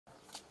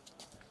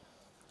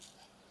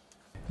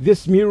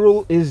This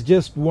mural is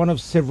just one of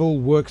several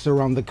works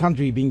around the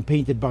country being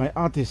painted by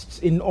artists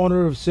in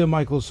honor of Sir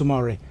Michael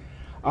Somare.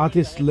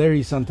 Artist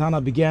Larry Santana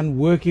began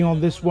working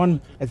on this one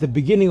at the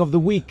beginning of the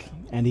week,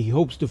 and he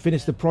hopes to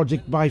finish the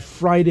project by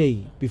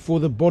Friday before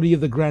the body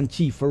of the Grand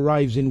Chief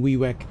arrives in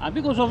Wewak.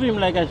 Because of him,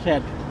 like I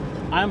said,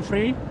 I am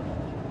free.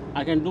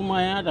 I can do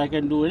my art, I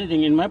can do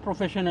anything. In my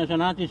profession as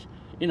an artist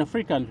in a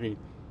free country,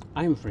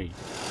 I am free.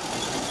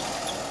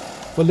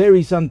 For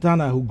Larry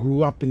Santana, who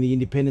grew up in the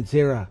independence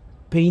era,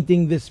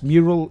 painting this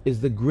mural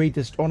is the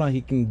greatest honor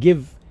he can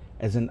give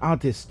as an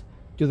artist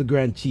to the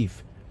Grand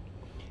Chief.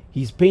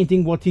 He's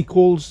painting what he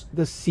calls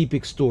the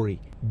Sepik story,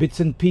 bits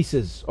and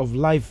pieces of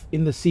life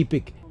in the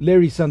Sepik.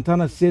 Larry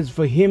Santana says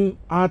for him,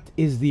 art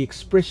is the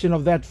expression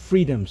of that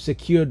freedom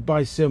secured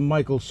by Sir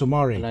Michael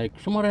Somare. Like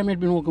Somare had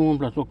been working on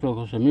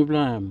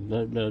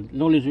the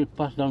knowledge is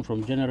passed down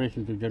from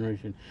generation to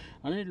generation.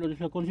 And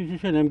it's a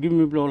constitution, I'm giving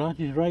him all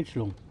his rights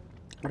long.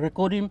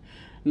 Record him,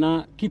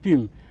 now keep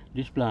him.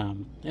 This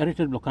plan,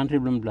 heritage block country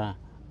blah,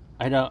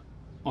 either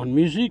on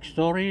music,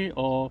 story,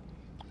 or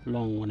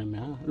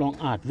long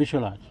art,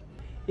 visual art.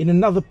 In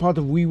another part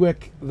of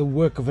Wewak, the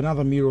work of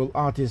another mural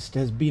artist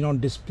has been on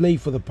display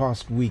for the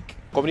past week.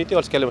 Community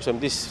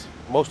this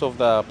most of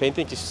the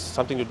paintings is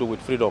something to do with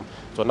freedom.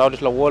 So now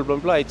this wall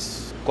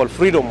it's called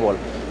Freedom Wall.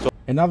 So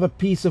another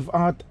piece of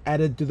art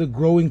added to the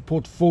growing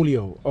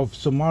portfolio of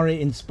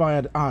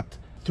Somare-inspired art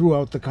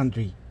throughout the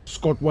country.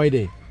 Scott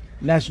Waide,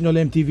 National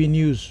EMTV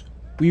News,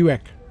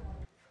 Wewak.